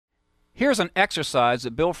Here's an exercise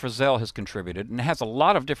that Bill Frisell has contributed, and it has a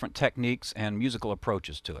lot of different techniques and musical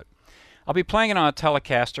approaches to it. I'll be playing it on a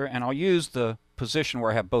Telecaster, and I'll use the position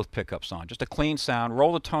where I have both pickups on. Just a clean sound,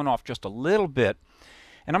 roll the tone off just a little bit,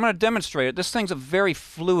 and I'm going to demonstrate it. This thing's a very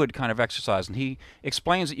fluid kind of exercise, and he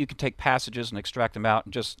explains that you can take passages and extract them out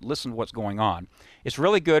and just listen to what's going on. It's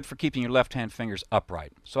really good for keeping your left-hand fingers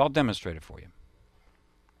upright, so I'll demonstrate it for you.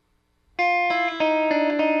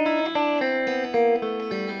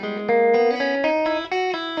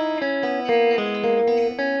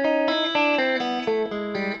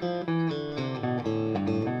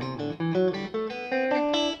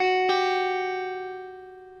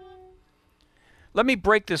 Let me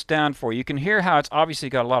break this down for you. You can hear how it's obviously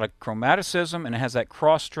got a lot of chromaticism and it has that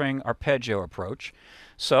cross-string arpeggio approach.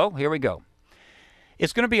 So here we go.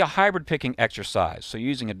 It's going to be a hybrid picking exercise. So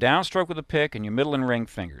using a downstroke with a pick and your middle and ring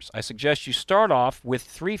fingers. I suggest you start off with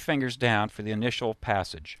 3 fingers down for the initial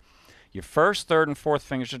passage. Your first, third, and fourth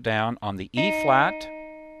fingers are down on the E flat,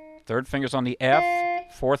 third finger's on the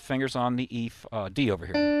F, fourth finger's on the D over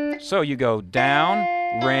here. So you go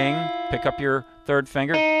down, ring, pick up your third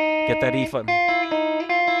finger, get that E flat.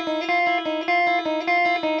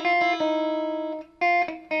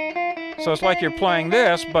 So it's like you're playing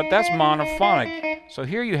this, but that's monophonic. So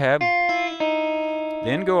here you have,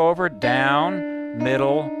 then go over, down,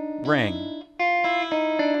 middle, ring.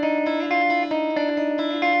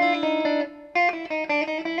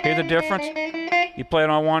 Hear the difference? You play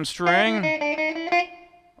it on one string,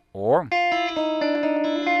 or,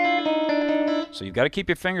 so you've got to keep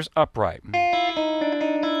your fingers upright.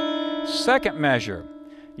 Second measure,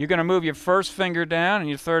 you're going to move your first finger down and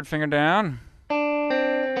your third finger down.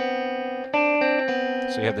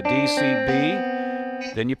 So you have the D, C, B,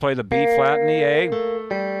 then you play the B flat and the A.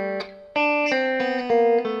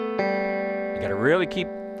 You got to really keep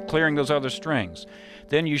clearing those other strings.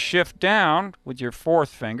 Then you shift down with your fourth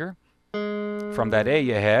finger from that A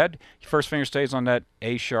you had. Your first finger stays on that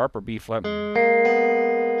A sharp or B flat.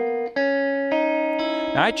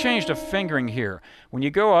 Now I changed a fingering here. When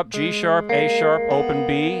you go up G sharp, A sharp, open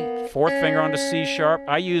B, fourth finger onto C sharp,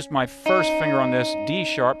 I used my first finger on this D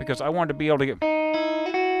sharp because I wanted to be able to get,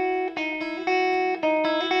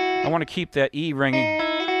 I want to keep that E ringing.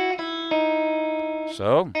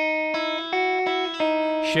 So,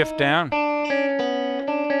 shift down. I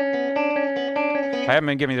haven't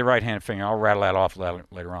been giving you the right hand finger. I'll rattle that off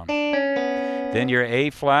later on. Then your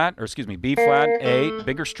A flat, or excuse me, B flat, A,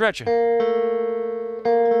 bigger stretch. More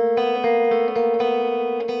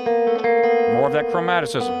of that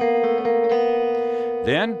chromaticism.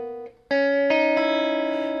 Then,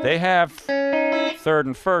 they have third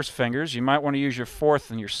and first fingers. You might want to use your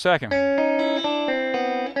fourth and your second. That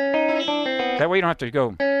way you don't have to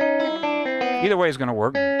go. Either way is going to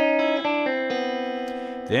work.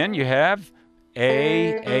 Then you have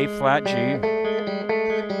A flat, G,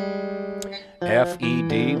 F, E,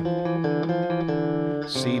 D,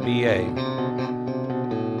 C, B, A.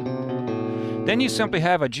 Then you simply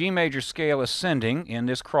have a G major scale ascending in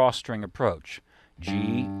this cross string approach.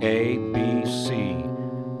 G, A, B, C,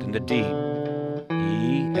 then the D,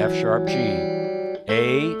 E, F sharp, G,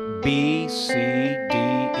 A, B, C, D,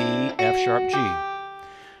 E, F sharp, G.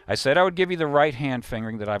 I said I would give you the right hand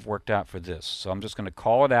fingering that I've worked out for this, so I'm just going to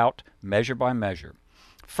call it out measure by measure.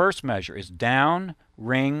 First measure is down,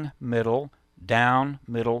 ring, middle, down,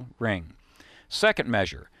 middle, ring. Second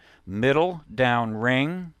measure, middle, down,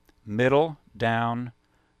 ring, middle, down,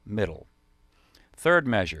 middle. Third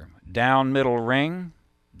measure, down, middle, ring,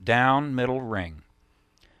 down, middle, ring.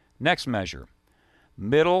 Next measure,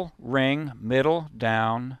 middle, ring, middle,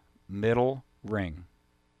 down, middle, ring.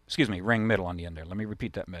 Excuse me, ring, middle on the end there. Let me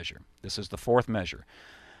repeat that measure. This is the fourth measure.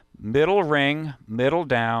 Middle, ring, middle,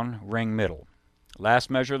 down, ring, middle. Last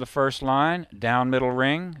measure of the first line, down, middle,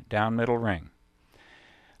 ring, down, middle, ring.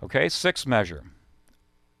 Okay, sixth measure.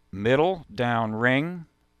 Middle, down, ring,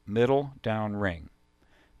 middle, down, ring.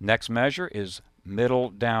 Next measure is middle,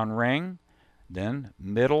 down, ring, then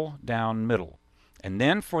middle, down, middle. And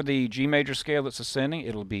then for the G major scale that's ascending,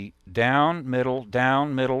 it'll be down, middle,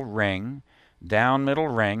 ring, down, middle,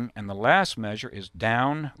 ring, and the last measure is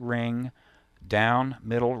down, ring, down,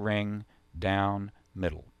 middle, ring, down,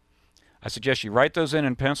 middle. I suggest you write those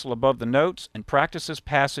in pencil above the notes and practice this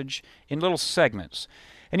passage in little segments.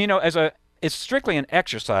 And you know, it's strictly an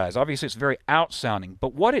exercise. Obviously, it's very out-sounding,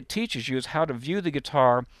 but what it teaches you is how to view the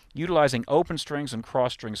guitar utilizing open strings and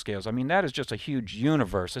cross-string scales. I mean, that is just a huge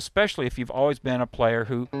universe, especially if you've always been a player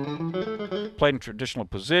who played in traditional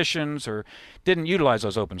positions or didn't utilize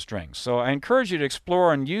those open strings. So I encourage you to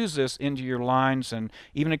explore and use this into your lines and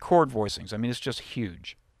even in chord voicings. I mean, it's just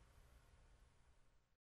huge.